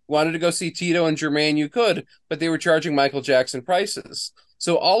there. Wanted to go see Tito and Jermaine, you could, but they were charging Michael Jackson prices.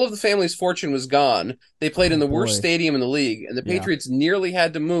 So all of the family's fortune was gone. They played in the worst stadium in the league, and the Patriots nearly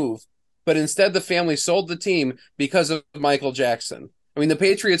had to move, but instead the family sold the team because of Michael Jackson. I mean, the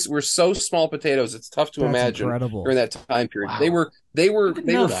Patriots were so small potatoes; it's tough to imagine during that time period. Wow. They were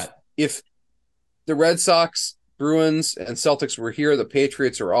if the Red Sox, Bruins, and Celtics were here, the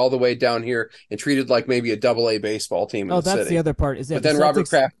Patriots are all the way down here and treated like maybe a AA baseball team in the city. That's the other part. But then Robert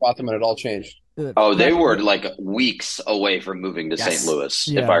Kraft bought them and it all changed. They were like weeks away from moving to St. Louis,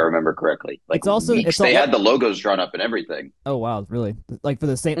 if I remember correctly. Like they had the logos drawn up and everything. Oh, wow, really? Like for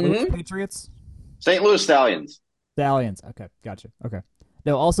the St. Louis Patriots? St. Louis Stallions. Okay, gotcha. Okay.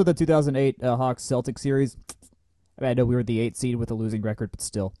 No, also the 2008 Hawks-Celtics series. I mean, I know we were the 8th seed with a losing record, but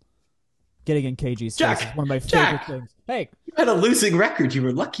still. Getting in KG's face Jack, is one of my favorite Jack, things. Hey, you had a losing record. You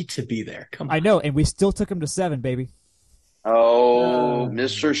were lucky to be there. Come I on. know, and we still took him to 7, baby. Oh, Uh,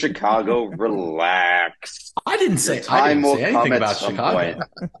 Mr. Chicago, relax. Your I time didn't will say come anything at about some point.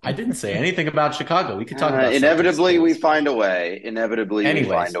 Chicago. I didn't say anything about Chicago. We could talk about Celtics Inevitably, we Bulls. find a way. Inevitably, we find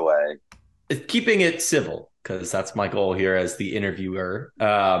Anyways, a way. keeping it civil because that's my goal here as the interviewer.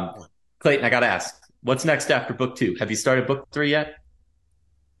 Clayton, I got to ask, what's next after book 2? Have you started book 3 yet?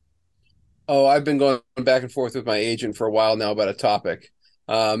 Oh, I've been going back and forth with my agent for a while now about a topic.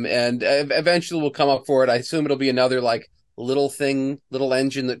 And eventually we'll come up for it. I assume it'll be another like little thing, little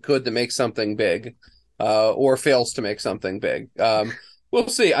engine that makes something big, or fails to make something big. We'll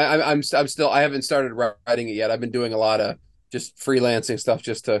see. I'm still I haven't started writing it yet. I've been doing a lot of just freelancing stuff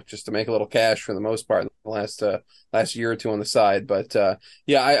just to make a little cash for the most part in the last year or two on the side. But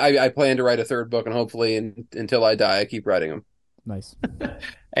yeah, I plan to write a third book, and hopefully until I die, I keep writing them. nice.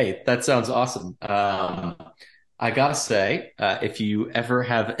 Hey, that sounds awesome. I gotta say, if you ever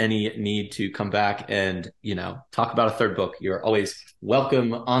have any need to come back and, talk about a third book, you're always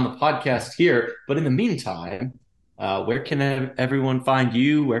welcome on the podcast here. But in the meantime, where can everyone find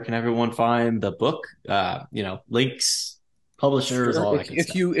you? Where can everyone find the book? Links, publishers, Sure. all that If good if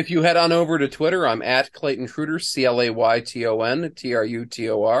stuff. you if you head on over to Twitter, I'm at Clayton Trutor,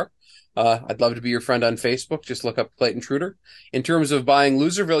 ClaytonTrutor. I'd love to be your friend on Facebook. Just look up Clayton Trutor. In terms of buying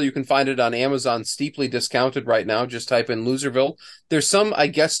Loserville, you can find it on Amazon, steeply discounted right now. Just type in Loserville. There's some, I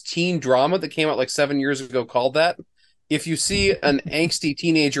guess, teen drama that came out like 7 years ago called that. If you see an angsty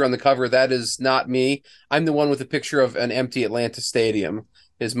teenager on the cover, that is not me. I'm the one with a picture of an empty Atlanta stadium.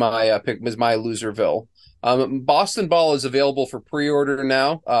 Is my Loserville. Boston Ball is available for pre-order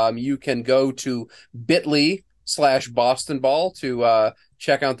now. You can go to bit.ly/Boston Ball to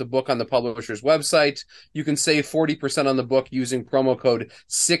check out the book on the publisher's website. You can save 40% on the book using promo code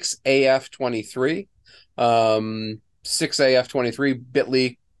 6AF23. 6AF23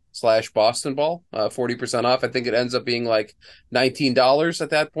 bit.ly/Boston Ball, 40% off. I think it ends up being like $19 at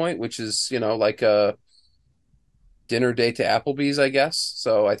that point, which is, like a dinner date to Applebee's, I guess.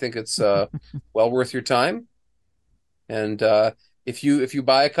 So I think it's well worth your time. And if you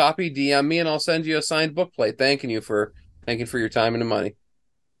buy a copy, DM me and I'll send you a signed book plate thanking for your time and the money.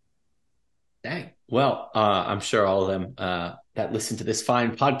 Dang. Well, I'm sure all of them that listen to this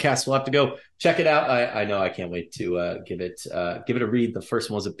fine podcast will have to go check it out. I know I can't wait to give it a read. The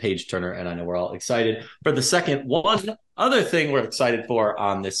first one was a page turner, and I know we're all excited for the second one. Other thing we're excited for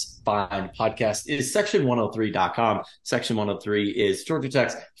on this fine podcast is section103.com. Section 103 is Georgia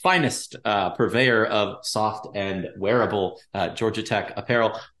Tech's finest purveyor of soft and wearable Georgia Tech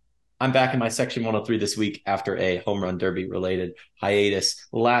apparel. I'm back in my section 103 this week after a home run derby related hiatus.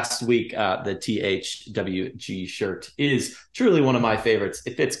 Last week, the THWG shirt is truly one of my favorites.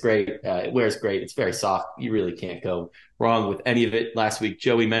 It fits great. It wears great. It's very soft. You really can't go wrong with any of it. Last week,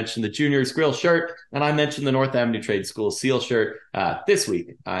 Joey mentioned the Juniors Grill shirt, and I mentioned the North Avenue Trade School Seal shirt. This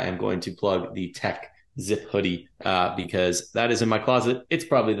week, I am going to plug the Tech Zip hoodie because that is in my closet. It's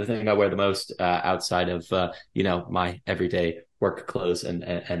probably the thing I wear the most outside of my everyday work clothes and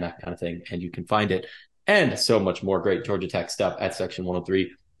that kind of thing. And you can find it and so much more great Georgia Tech stuff at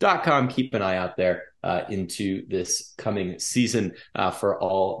section103.com. Keep an eye out there into this coming season for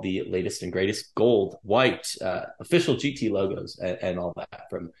all the latest and greatest gold, white, official GT logos and all that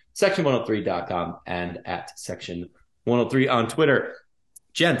from section103.com and at section103 on Twitter.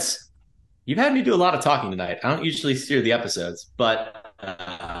 Gents, you've had me do a lot of talking tonight. I don't usually steer the episodes, but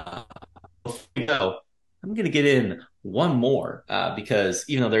before we go, I'm going to get in one more because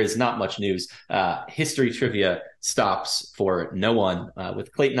even though there is not much news, history trivia stops for no one.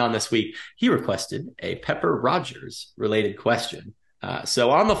 With Clayton on this week, he requested a Pepper Rogers related question.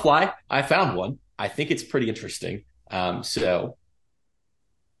 So on the fly, I found one. I think it's pretty interesting. So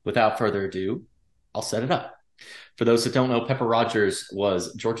without further ado, I'll set it up. For those that don't know, Pepper Rogers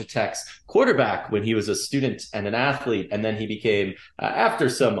was Georgia Tech's quarterback when he was a student and an athlete, and then he became, after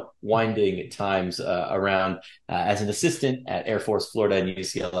some winding times around, as an assistant at Air Force Florida and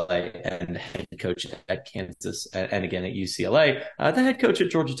UCLA, and head coach at Kansas, and again at UCLA, the head coach at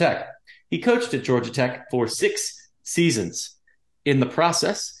Georgia Tech. He coached at Georgia Tech for 6 seasons. In the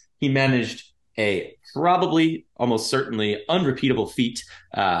process, he managed a probably, almost certainly, unrepeatable feat,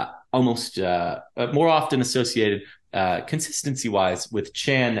 almost more often associated consistency-wise with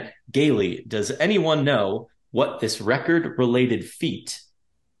Chan Gailey. Does anyone know what this record-related feat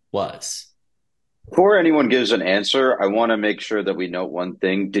was? Before anyone gives an answer, I want to make sure that we note one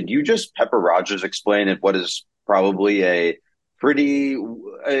thing. Did you just Pepper Rogers explain it? What is probably an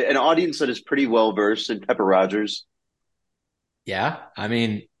audience that is pretty well versed in Pepper Rogers? Yeah, I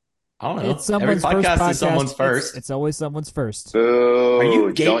mean, I don't know. It's Every someone's first podcast podcast. is someone's first. It's always someone's first. Are you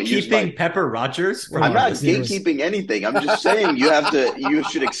Boo! Don't use gatekeeping my. Pepper Rogers from I'm our not listeners? gatekeeping anything. I'm just saying you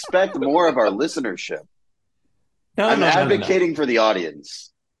should expect more of our listenership. I'm No. advocating for the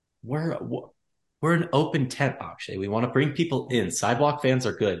audience. We're an open tent, Akshay. We want to bring people in. Sidewalk fans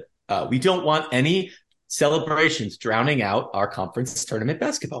are good. We don't want any celebrations drowning out our conference tournament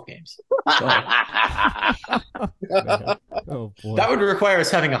basketball games. So, Oh boy. that would require us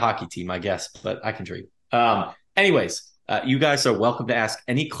having a hockey team, I guess, but I can dream. Anyways, you guys are welcome to ask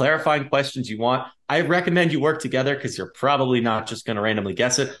any clarifying questions you want. I recommend you work together because you're probably not just going to randomly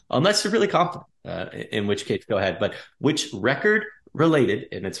guess it unless you're really confident, in which case go ahead. But which record related,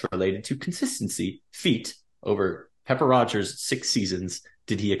 and it's related to consistency, feat over Pepper Rogers' 6 seasons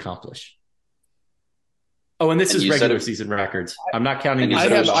did he accomplish? Oh, and this And is you said regular it- season records. I'm not counting And you his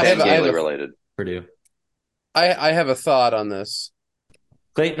said it was I Chan have Gailey a- related. Purdue. I have a thought on this.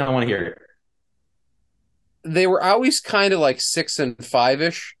 Clayton, I want to hear it. They were always kind of like 6 and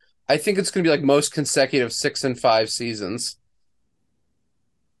 5-ish. I think it's going to be like most consecutive 6 and 5 seasons.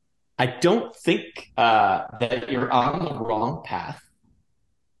 I don't think that you're on the wrong path.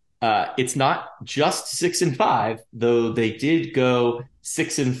 It's not just 6 and 5, though they did go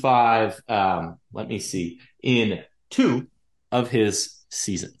 6 and 5. Let me see, in 2 of his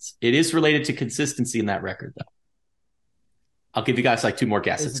seasons. It is related to consistency in that record, though. I'll give you guys like 2 more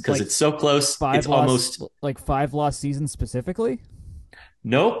guesses because it's so close. It's almost like 5 lost seasons specifically.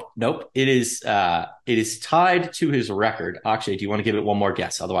 Nope. It is tied to his record. Akshay, do you want to give it one more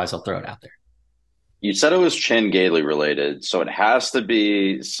guess? Otherwise, I'll throw it out there. You said it was Chan Gailey related, so it has to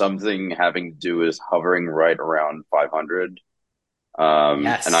be something having to do with hovering right around 500.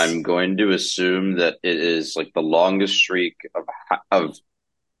 Yes. And I'm going to assume that it is like the longest streak of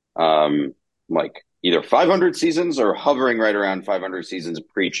like either 500 seasons or hovering right around 500 seasons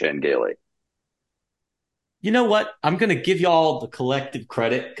pre-Chan Gailey. You know what? I'm going to give y'all the collective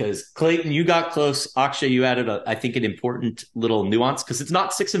credit because Clayton, you got close. Akshay, you added, I think, an important little nuance because it's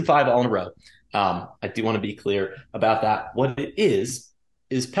not 6 and 5 all in a row. I do want to be clear about that. What it is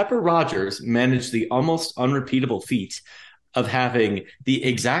Pepper Rogers managed the almost unrepeatable feat of having the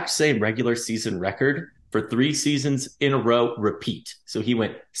exact same regular season record for 3 seasons in a row repeat. So he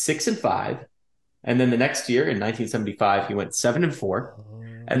went 6 and 5. And then the next year in 1975, he went 7 and 4.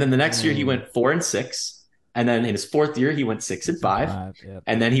 And then the next year he went 4 and 6. And then in his 4th year, he went 6 and 5. Yep.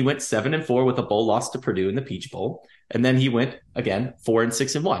 And then he went 7 and 4 with a bowl loss to Purdue in the Peach Bowl. And then he went again 4 and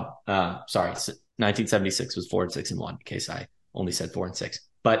 6 and 1. Sorry, 1976 was 4 and 6 and 1. In case I only said 4 and 6.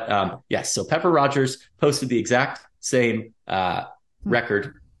 But yes, so Pepper Rogers posted the exact same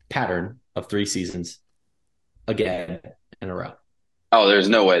record pattern of 3 seasons again in a row. Oh, there's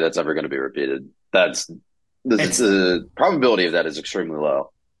no way that's ever going to be repeated. The probability of that is extremely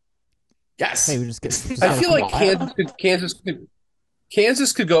low. Yes. Hey, we just get. I feel like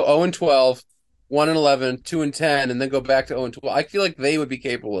Kansas could go 0 and 12, 1 and 11, 2 and 10, and then go back to 0 and 12. I feel like they would be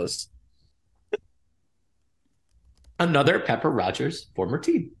capable of this. Another Pepper Rogers former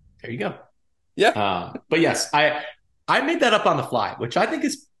team. There you go. Yeah. But yes, I made that up on the fly, which I think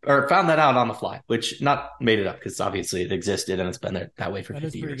found that out on the fly, which not made it up because obviously it existed and it's been there that way for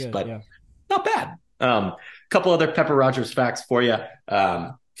 50 years, good, but yeah. not bad. Couple other Pepper Rogers facts for you.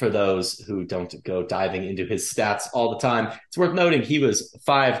 For those who don't go diving into his stats all the time, it's worth noting he was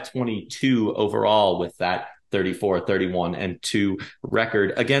 522 overall with that 34, 31, and 2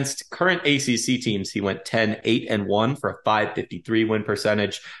 record. Against current ACC teams, he went 10, 8, and 1 for a 553 win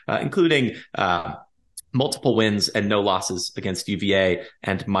percentage, including multiple wins and no losses against UVA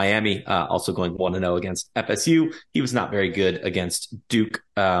and Miami, also going 1-0 against FSU. He was not very good against Duke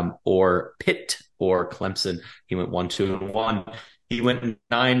or Pitt or Clemson. He went 1-2-1. He went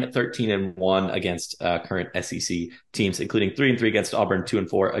 9, 13, and 1 against current SEC teams, including 3 and 3 against Auburn, 2 and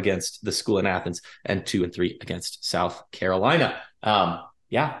 4 against the school in Athens, and 2 and 3 against South Carolina.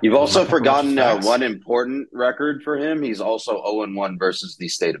 Yeah. You've also forgotten one important record for him. He's also 0 and 1 versus the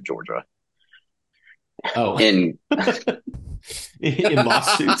state of Georgia. Oh, In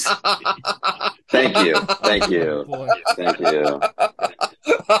lawsuits. Thank you. Boy. Thank you.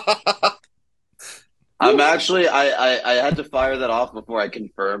 I'm actually I had to fire that off before I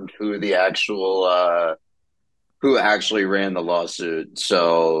confirmed who actually ran the lawsuit.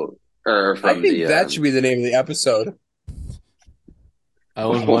 So I think that should be the name of the episode.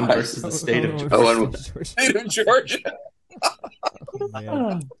 0 and 1 versus the state of Georgia. State of Georgia.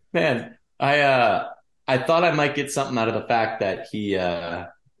 Man, I thought I might get something out of the fact that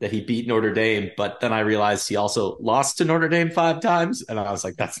he beat Notre Dame, but then I realized he also lost to Notre Dame 5 times, and I was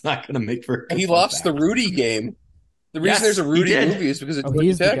like, that's not going to make for a good He lost comeback. the Rudy game. The reason there's Yes, a he Rudy did. movie is because of Oh, Georgia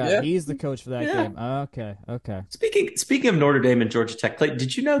he's the Tech. guy. Yeah. He's the coach for that Yeah. game. Okay, okay. Speaking of Notre Dame and Georgia Tech, Clayton,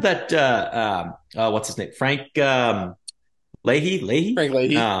 did you know that what's his name? Frank Leahy? Frank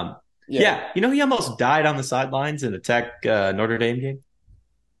Leahy. Yeah. Yeah, he almost died on the sidelines in a Tech Notre Dame game.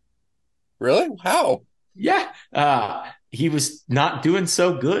 Really? How? Yeah, he was not doing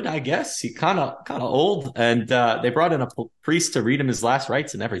so good. I guess he kind of old, and they brought in a priest to read him his last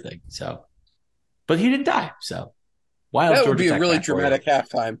rites and everything. So, but he didn't die. So, wild That would Georgia be a Tech really fact for you. dramatic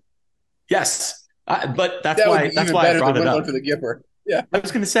halftime. Yes, but that's That would be why even I better than brought it Win One up. for the Gipper. Yeah. I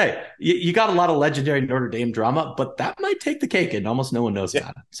was going to say you got a lot of legendary Notre Dame drama, but that might take the cake, and almost no one knows Yeah.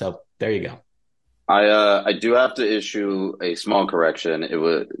 about it. So there you go. I do have to issue a small correction. It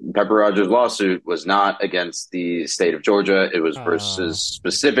was Pepper Rogers' lawsuit was not against the state of Georgia. It was Oh, versus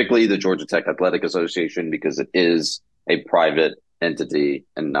specifically the Georgia Tech Athletic Association because it is a private entity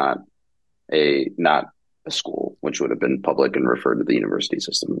and not a school, which would have been public and referred to the university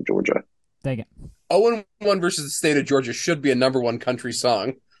system of Georgia. dang it. 0-1 versus the state of Georgia should be a #1 country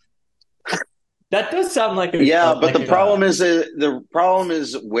song. That does sound like Yeah, but like the problem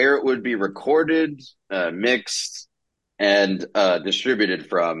is where it would be recorded, mixed, and distributed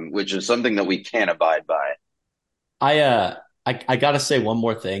from, which is something that we can't abide by. I gotta say one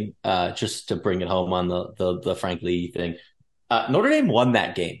more thing, just to bring it home on the Frank Lee thing. Notre Dame won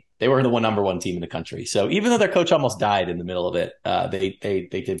that game. They were the #1 team in the country. So even though their coach almost died in the middle of it, they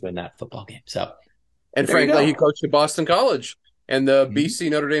did win that football game. So And there you Frank Leahy go. coached at Boston College. And the Mhm. BC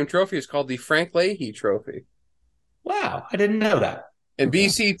Notre Dame trophy is called the Frank Leahy Trophy. Wow, I didn't know that. And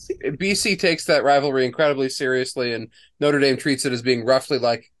Okay. BC takes that rivalry incredibly seriously, and Notre Dame treats it as being roughly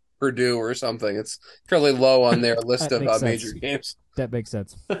like Purdue or something. It's fairly low on their list That of makes major sense. games. That makes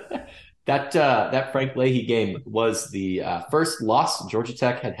sense. That Frank Leahy game was the first loss Georgia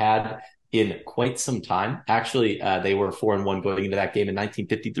Tech had in quite some time. Actually, they were 4-1 going into that game in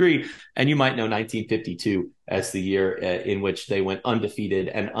 1953, and you might know 1952 as the year in which they went undefeated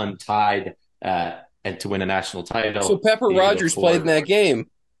and untied, and to win a national So title Pepper the year Rogers played in before. that game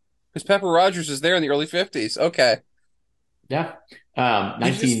because Pepper Rogers is there in the early 50s. Okay. Yeah,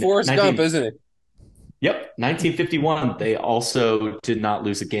 He's just 19, Forrest Gump, 19 isn't he? Yep, 1951. They also did not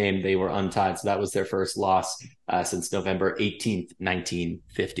lose a game. They were untied, so that was their first loss since November 18th,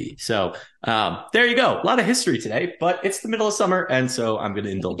 1950. So there you go. A lot of history today, but it's the middle of summer, and so I'm going to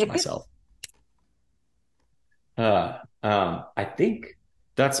indulge myself. I think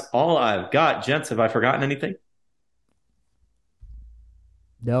that's all I've got, gents. Have I forgotten anything?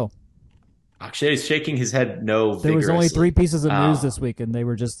 No. Akshay's shaking his head no There was only 3 vigorously. pieces of news Um, this week, and they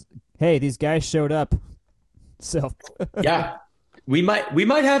were just, hey, these guys showed up. So, yeah, we might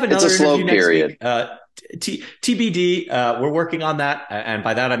have It's a another slow interview next period. week. TBD. We're working on that, and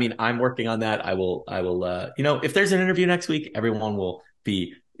by that I mean I'm working on that. I will. If there's an interview next week, everyone will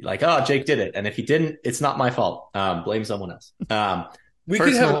be like, "Oh, Jake did it," and if he didn't, it's not my fault. Blame someone else. We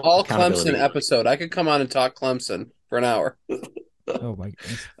could have an Personal all Clemson accountability. episode. I could come on and talk Clemson for an hour. oh my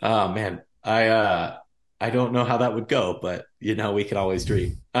goodness. Oh man, I don't know how that would go, but we can always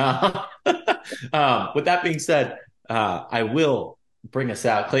dream. With that being said, I will bring us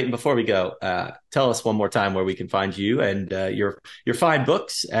out, Clayton. Before we go, tell us one more time where we can find you and your fine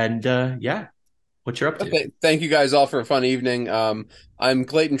books, and yeah, what you're up to. Okay, thank you guys all for a fun evening. I'm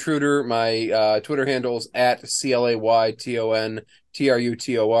Clayton Truder. My Twitter handle is at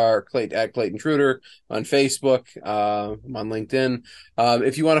ClaytonTrutor, Clayton at Clayton Truder on Facebook. I'm on LinkedIn.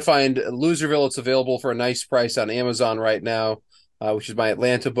 If you want to find Loserville, it's available for a nice price on Amazon right now, which is my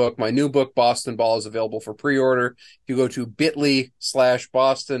Atlanta book. My new book, Boston Ball, is available for pre-order. If you go to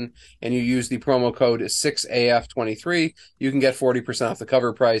bit.ly/Boston and you use the promo code 6AF23, you can get 40% off the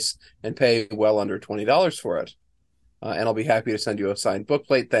cover price and pay well under $20 for it. And I'll be happy to send you a signed book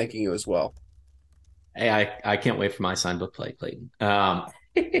plate thanking you as well. Hey, I can't wait for my signed book play, Clayton.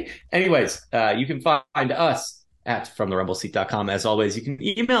 Anyways, you can find us at fromtherumbleseat.com. As always, you can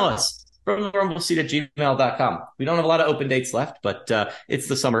email us fromtherumbleseat@gmail.com. We don't have a lot of open dates left, but it's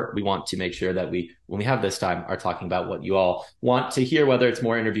the summer. We want to make sure that when we have this time, are talking about what you all want to hear, whether it's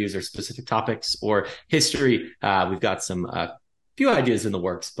more interviews or specific topics or history. We've got some few ideas in the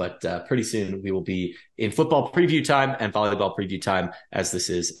works, but pretty soon we will be in football preview time and volleyball preview time, as this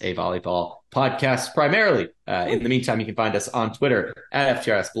is a volleyball podcast primarily. In the meantime, you can find us on Twitter at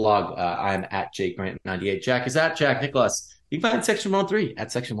FTRS blog. I'm at Jake Grant98. Jack is at Jack Nicholas. You can find Section 103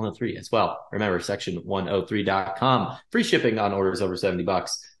 at Section 103 as well. Remember, section103.com. Free shipping on orders over $70.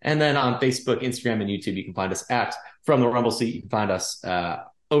 And then on Facebook, Instagram, and YouTube, you can find us at From the Rumble Seat. You can find us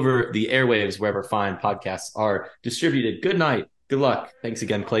over the airwaves, wherever fine podcasts are distributed. Good night. Good luck. Thanks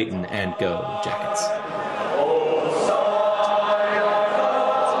again, Clayton, and go Jackets.